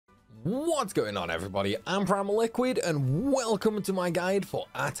What's going on, everybody? I'm Primalliquid and welcome to my guide for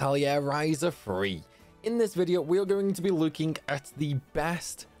Atelier Ryza 3. In this video we are going to be looking at the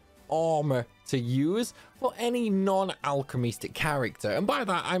best armor to use for any non-alchemist character, and by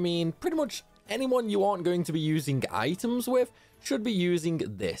that I mean pretty much anyone you aren't going to be using items with should be using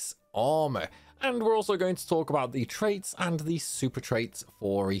this armor. And we're also going to talk about the traits and the super traits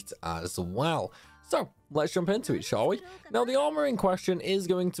for it as well. So let's jump into it, shall we? Now, the armor in question is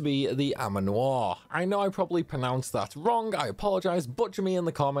going to be the Armor Noir. I know I probably pronounced that wrong. I apologize. Butcher me in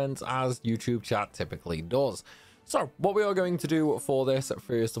the comments, as YouTube chat typically does. So what we are going to do for this,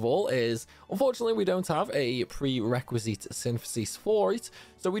 first of all, is unfortunately we don't have a prerequisite synthesis for it.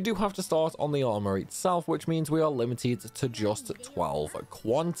 So we do have to start on the armor itself, which means we are limited to just 12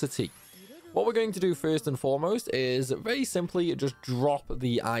 quantity. What we're going to do first and foremost is very simply just drop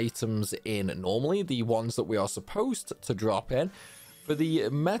the items in normally, the ones that we are supposed to drop in. For the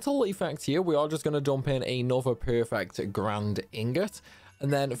metal effect here, we are just going to dump in another perfect grand ingot.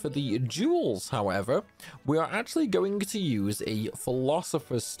 And then for the jewels, however, we are actually going to use a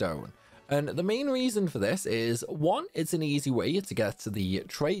philosopher's stone. And the main reason for this is, one, it's an easy way to get to the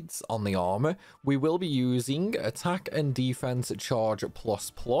traits on the armor. We will be using attack and defense charge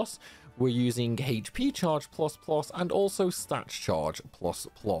 ++. We're using HP charge ++, and also stats charge ++.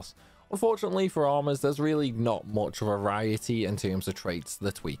 Unfortunately for armors, there's really not much variety in terms of traits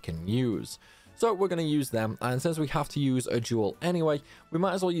that we can use. So we're going to use them, and since we have to use a jewel anyway, we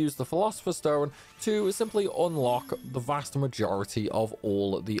might as well use the Philosopher's Stone to simply unlock the vast majority of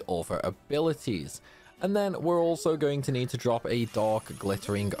all the other abilities. And then we're also going to need to drop a dark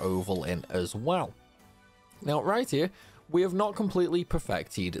glittering oval in as well. Now right here, we have not completely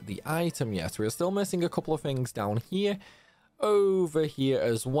perfected the item yet. We're still missing a couple of things down here, over here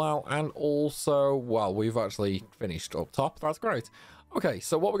as well, and also, well, we've actually finished up top. That's great. Okay,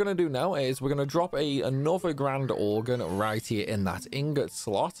 so what we're going to do now is we're going to drop another grand organ right here in that ingot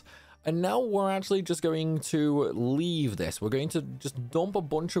slot. And now we're actually just going to leave this. We're going to just dump a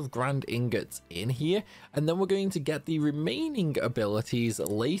bunch of grand ingots in here, and then we're going to get the remaining abilities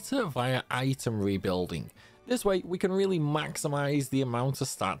later via item rebuilding. This way, we can really maximize the amount of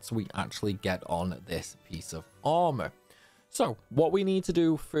stats we actually get on this piece of armor. So, what we need to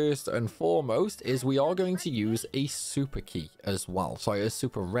do first and foremost is we are going to use a super key as well. Sorry, a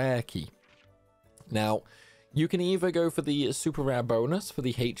super rare key. Now, you can either go for the super rare bonus for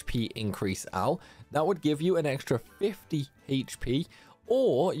the HP increase L. That would give you an extra 50 HP.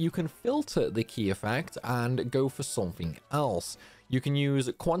 Or you can filter the key effect and go for something else. You can use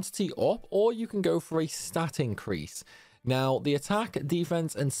quantity up, or you can go for a stat increase. Now, the attack,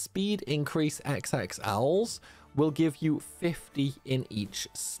 defense, and speed increase XXLs will give you 50 in each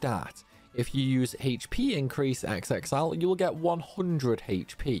stat. If you use HP increase XXL, you'll get 100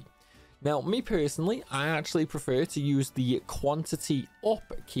 HP. Now, me personally, I actually prefer to use the quantity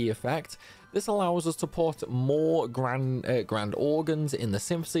up key effect. This allows us to put more grand organs in the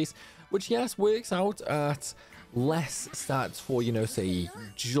synthesis, which, yes, works out at less stats for, you know, say,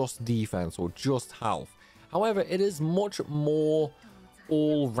 just defense or just health. However, it is much more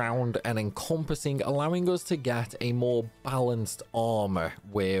all-round and encompassing, allowing us to get a more balanced armor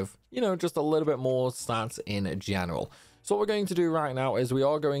with, you know, just a little bit more stats in general. So what we're going to do right now is we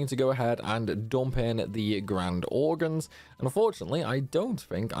are going to go ahead and dump in the grand organs. And unfortunately, I don't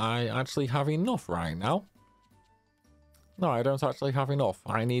think I actually have enough right now. No, I don't actually have enough.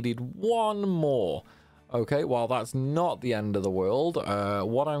 I needed one more. Okay, well, that's not the end of the world.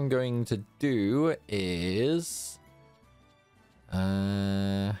 What I'm going to do is... do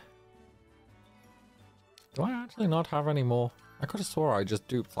I actually not have any more? I could have swore I just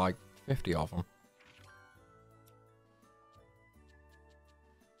duped like 50 of them.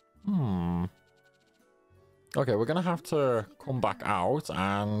 Okay, we're gonna have to come back out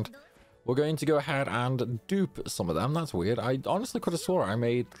and we're going to go ahead and dupe some of them. That's weird. I honestly could have swore I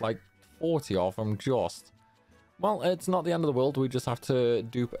made like 40 of them just. Well, it's not the end of the world. We just have to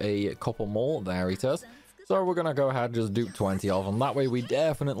dupe a couple more. There it is. So we're gonna go ahead and just dupe 20 of them. That way we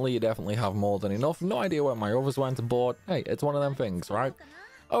definitely have more than enough. No idea where my others went, but hey, it's one of them things, right?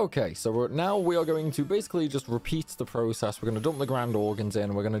 Okay, so now we are going to basically just repeat the process. We're going to dump the grand organs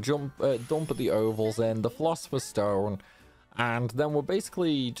in. We're going to dump the ovals in, the philosopher's stone, and then we're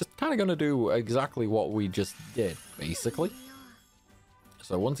basically just kind of going to do exactly what we just did, basically.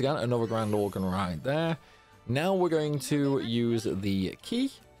 So once again, another grand organ right there. Now we're going to use the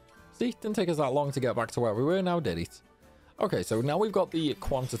key. See, didn't take us that long to get back to where we were. Now did it? Okay, so now we've got the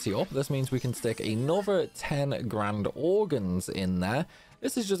quantity up. This means we can stick another 10 grand organs in there.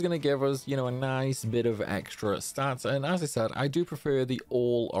 This is just going to give us, you know, a nice bit of extra stats. And as I said, I do prefer the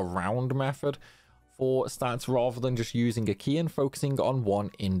all-around method for stats rather than just using a key and focusing on one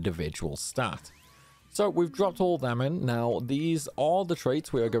individual stat. So we've dropped all them in. Now, these are the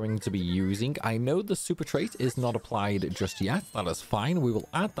traits we are going to be using. I know the super trait is not applied just yet. That is fine. We will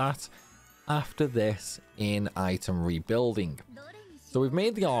add that after this in item rebuilding. So we've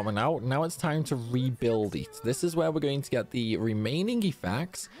made the armor now. Now it's time to rebuild it. This is where we're going to get the remaining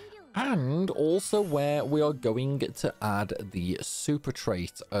effects and also where we are going to add the super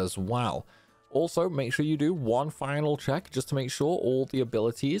trait as well. Also, make sure you do one final check just to make sure all the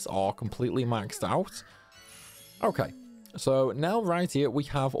abilities are completely maxed out. Okay, so now right here we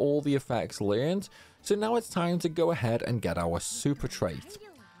have all the effects learned. So now it's time to go ahead and get our super trait.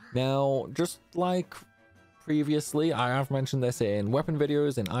 Now, just like previously, I have mentioned this in weapon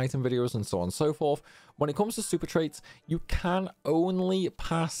videos, in item videos, and so on and so forth. When it comes to super traits, you can only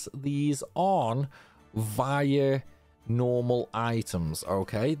pass these on via normal items.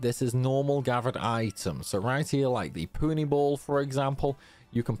 Okay, this is normal gathered items. So right here, like the Pony Ball, for example,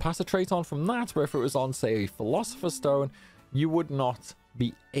 you can pass a trait on from that, but if it was on, say, a Philosopher's Stone, you would not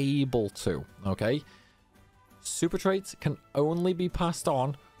be able to. Okay, super traits can only be passed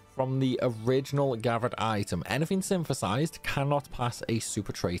on from the original gathered item. Anything synthesized cannot pass a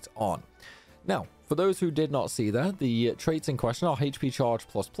super trait on. Now, for those who did not see that, the traits in question are HP charge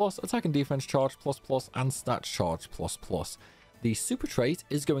 ++, attack and defense charge ++, and stat charge ++. The super trait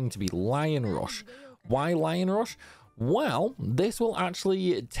is going to be Lion Rush. Why Lion Rush? Well, this will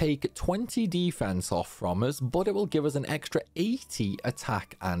actually take 20 defense off from us, but it will give us an extra 80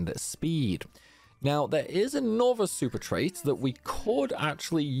 attack and speed. Now, there is another super trait that we could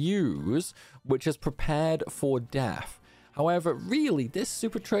actually use, which is Prepared for Death. However, really, this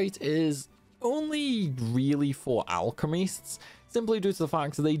super trait is only really for alchemists, simply due to the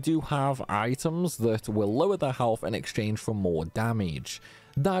fact that they do have items that will lower their health in exchange for more damage.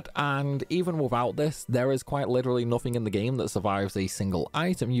 That, and even without this, there is quite literally nothing in the game that survives a single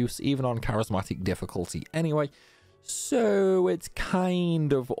item use, even on charismatic difficulty anyway. So it's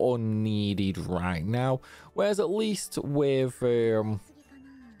kind of unneeded right now. Whereas at least with Lion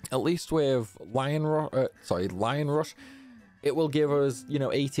Rush, it will give us, you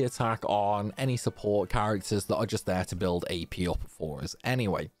know, 80 attack on any support characters that are just there to build AP up for us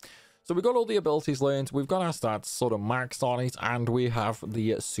anyway. So we've got all the abilities learned, we've got our stats sort of maxed on it, and we have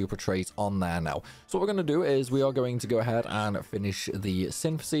the super trait on there now. So what we're going to do is we are going to go ahead and finish the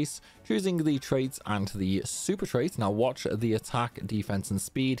synthesis, choosing the traits and the super trait. Now watch the attack, defense, and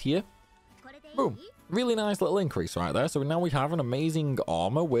speed here. Boom. Really nice little increase right there. So now we have an amazing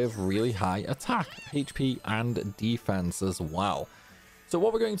armor with really high attack, HP, and defense as well. So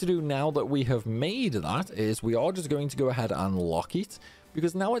what we're going to do now that we have made that is we are just going to go ahead and lock it,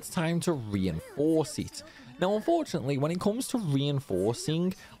 because now it's time to reinforce it. Now, unfortunately, when it comes to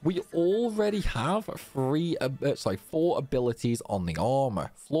reinforcing, we already have 4 abilities on the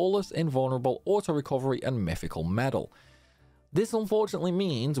armor: Flawless, Invulnerable, Auto Recovery, and Mythical Medal. This unfortunately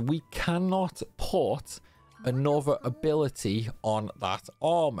means we cannot put another ability on that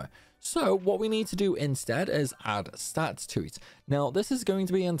armor. So what we need to do instead is add stats to it. Now, this is going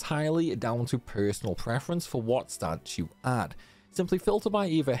to be entirely down to personal preference for what stats you add. Simply filter by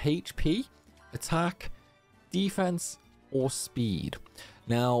either HP, attack, defense, or speed.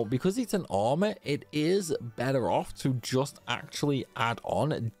 Now, because it's an armor, it is better off to just actually add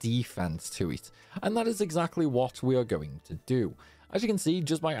on defense to it. And that is exactly what we are going to do. As you can see,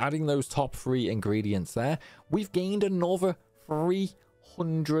 just by adding those top 3 ingredients there, we've gained another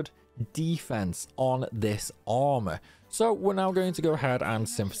 300 defense on this armor. So we're now going to go ahead and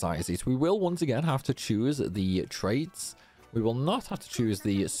synthesize it. We will once again have to choose the traits. We will not have to choose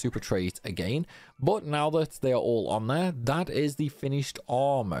the super trait again, but now that they are all on there, that is the finished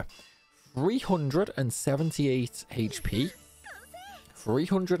armor. 378 HP,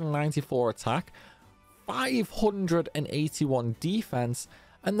 394 attack, 581 defense,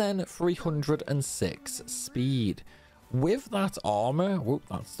 and then 306 speed. With that armor, whoop,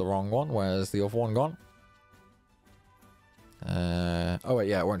 that's the wrong one. Where's the other one gone? Oh wait,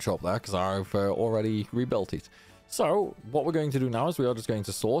 yeah, it won't show up there because I've already rebuilt it. So what we're going to do now is we are just going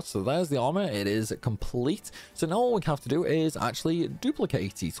to sort. So there's the armor, it is complete. So now all we have to do is actually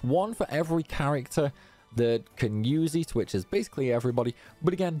duplicate it, one for every character that can use it, which is basically everybody.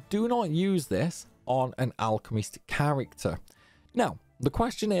 But again, do not use this on an alchemist character. Now the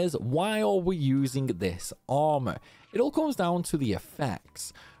question is, why are we using this armor? It all comes down to the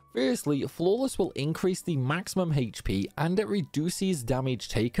effects. Firstly, Flawless will increase the maximum HP and it reduces damage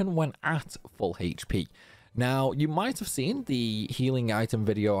taken when at full HP. Now, you might have seen the healing item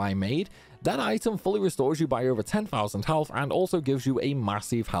video I made. That item fully restores you by over 10,000 health and also gives you a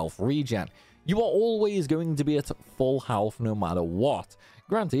massive health regen. You are always going to be at full health no matter what.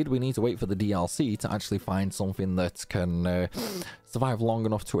 Granted, we need to wait for the DLC to actually find something that can survive long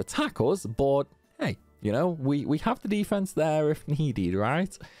enough to attack us, but hey, you know, we have the defense there if needed,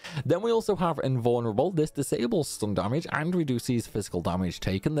 right? Then we also have Invulnerable. This disables stun damage and reduces physical damage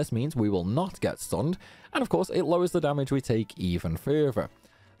taken. This means we will not get stunned. And of course, it lowers the damage we take even further.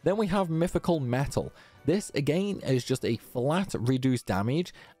 Then we have Mythical Metal. This again is just a flat reduced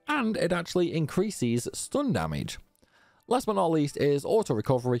damage and it actually increases stun damage. Last but not least is Auto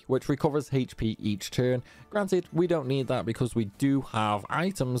Recovery, which recovers HP each turn. Granted, we don't need that because we do have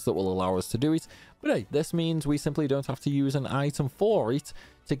items that will allow us to do it. But hey, this means we simply don't have to use an item for it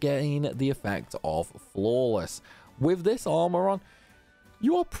to gain the effect of Flawless. With this armor on,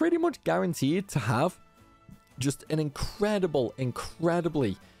 you are pretty much guaranteed to have just an incredibly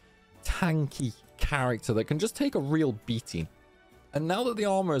tanky character that can just take a real beating. And now that the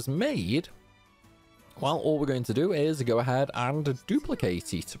armor is made, well, all we're going to do is go ahead and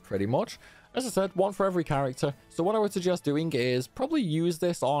duplicate it, pretty much. As I said, one for every character. So what I would suggest doing is probably use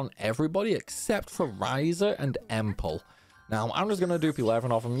this on everybody except for Ryza and Empel. Now, I'm just going to dupe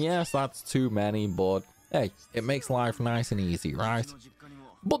 11 of them. Yes, that's too many, but hey, it makes life nice and easy, right?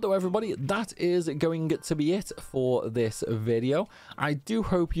 But though, everybody, that is going to be it for this video. I do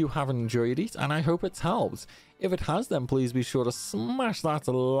hope you have enjoyed it, and I hope it's helped. If it has, then please be sure to smash that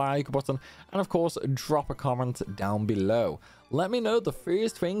like button, and of course, drop a comment down below. Let me know the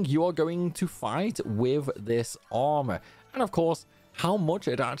first thing you are going to fight with this armor, and of course, how much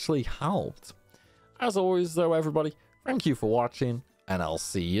it actually helped. As always, though, everybody, thank you for watching, and I'll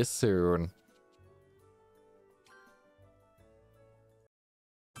see you soon.